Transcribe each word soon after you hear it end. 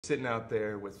Sitting out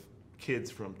there with kids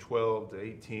from 12 to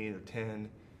 18 or 10,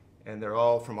 and they're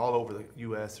all from all over the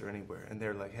U.S. or anywhere, and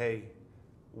they're like, hey,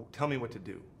 tell me what to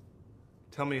do.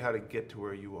 Tell me how to get to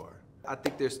where you are. I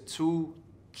think there's two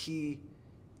key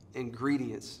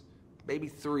ingredients, maybe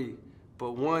three,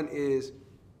 but one is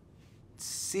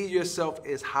see yourself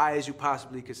as high as you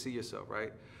possibly could see yourself,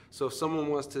 right? So if someone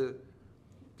wants to,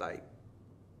 like,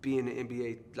 be in the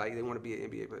NBA, like they want to be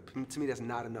an NBA player, to me that's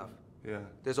not enough. Yeah.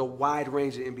 There's a wide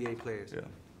range of NBA players, yeah.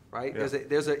 right? Yeah.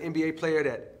 There's an NBA player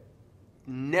that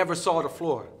never saw the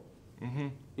floor. Mm-hmm.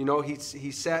 You know, he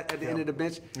sat at the end of the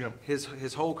bench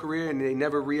his whole career, and they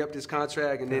never re-upped his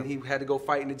contract, and then he had to go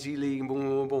fight in the G League, and boom,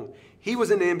 boom, boom. He was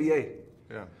in the NBA.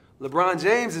 Yeah. LeBron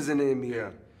James is in the NBA. Yeah.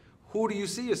 Who do you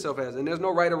see yourself as? And there's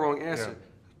no right or wrong answer. Yeah.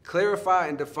 Clarify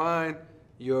and define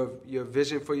your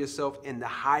vision for yourself in the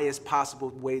highest possible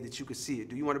way that you could see it.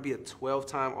 Do you want to be a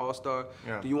 12-time All-Star?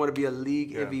 Yeah. Do you want to be a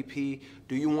league MVP?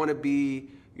 Do you want to be,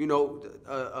 you know,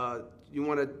 you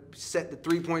want to set the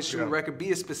three-point shooting record? Be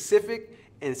as specific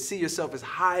and see yourself as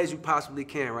high as you possibly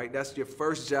can, right? That's your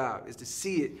first job, is to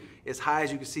see it as high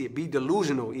as you can see it. Be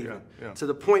delusional even, to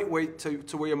the point where,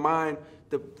 to where your mind,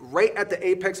 right at the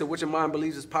apex of what your mind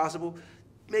believes is possible,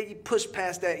 maybe push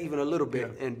past that even a little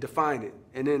bit and define it.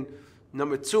 And then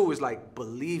number two is like,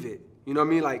 believe it. You know what I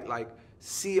mean? Like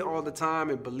see it all the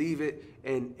time and believe it,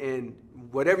 and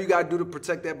whatever you got to do to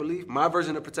protect that belief. My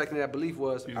version of protecting that belief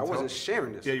was I wasn't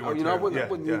sharing this. Yeah, you weren't. You know, I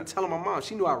wasn't even telling my mom.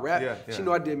 She knew I rapped. She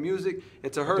knew I did music,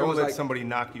 and to her it was like, somebody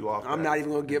knock you off. I'm not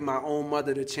even gonna give my own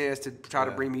mother the chance to try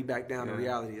to bring me back down to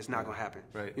reality. It's not gonna happen.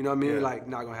 Right. You know what I mean? Like,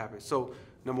 not gonna happen. So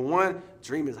number one,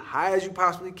 dream as high as you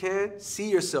possibly can. See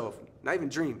yourself. Not even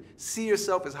dream. See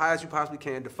yourself as high as you possibly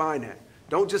can. Define that.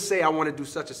 Don't just say I want to do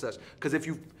such and such. Because if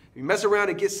you mess around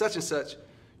and get such and such,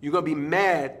 you're gonna be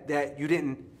mad that you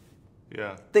didn't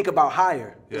think about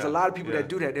higher. There's a lot of people that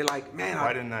do that. They're like, man,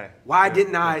 why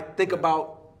didn't I think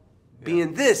about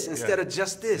being this instead of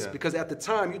just this? Because at the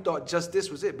time you thought just this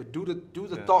was it. But do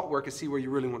the thought work and see where you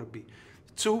really want to be.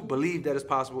 Two, believe that it's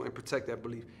possible and protect that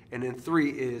belief. And then three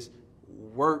is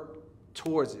work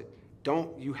towards it.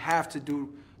 You have to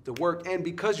do the work, and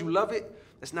because you love it,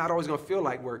 it's not always gonna feel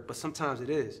like work, but sometimes it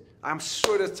is. I'm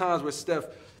sure there's times where Steph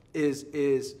is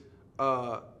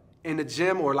in the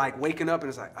gym or like waking up and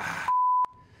it's like,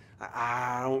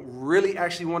 I don't really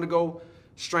actually want to go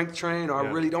strength train, or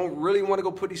I really don't want to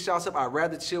go put these shots up. I'd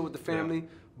rather chill with the family,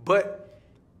 but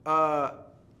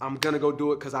I'm gonna go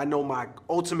do it because I know my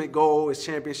ultimate goal is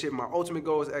championship. My ultimate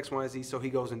goal is X, Y, and Z. So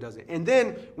he goes and does it. And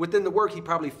then within the work, he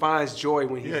probably finds joy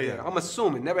when he's there. I'm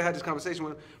assuming. Never had this conversation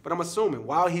with him, but I'm assuming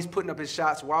while he's putting up his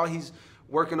shots, while he's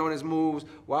working on his moves,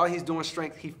 while he's doing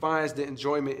strength, he finds the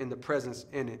enjoyment and the presence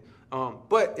in it.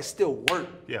 But it's still work.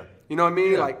 Yeah. You know what I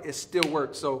mean? Like, it's still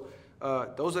work. So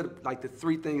those are like the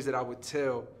three things that I would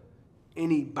tell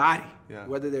anybody,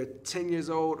 whether they're 10 years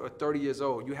old or 30 years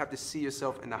old. You have to see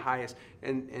yourself in the highest,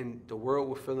 and the world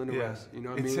will fill in the rest. You know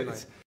what I mean?